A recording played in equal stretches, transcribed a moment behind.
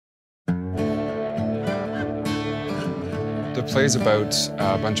The play's about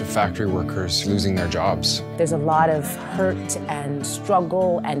a bunch of factory workers losing their jobs. There's a lot of hurt and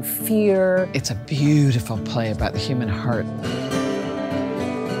struggle and fear. It's a beautiful play about the human heart.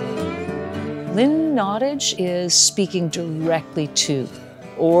 Lynn Nottage is speaking directly to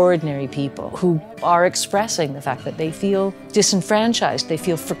ordinary people who are expressing the fact that they feel disenfranchised, they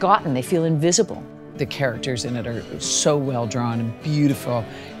feel forgotten, they feel invisible. The characters in it are so well drawn and beautiful.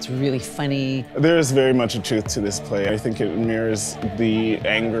 It's really funny. There is very much a truth to this play. I think it mirrors the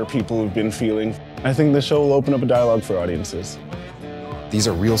anger people have been feeling. I think the show will open up a dialogue for audiences. These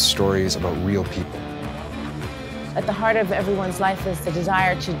are real stories about real people. At the heart of everyone's life is the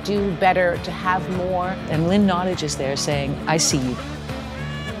desire to do better, to have more. And Lynn Nottage is there saying, I see you.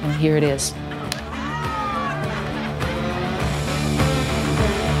 And here it is.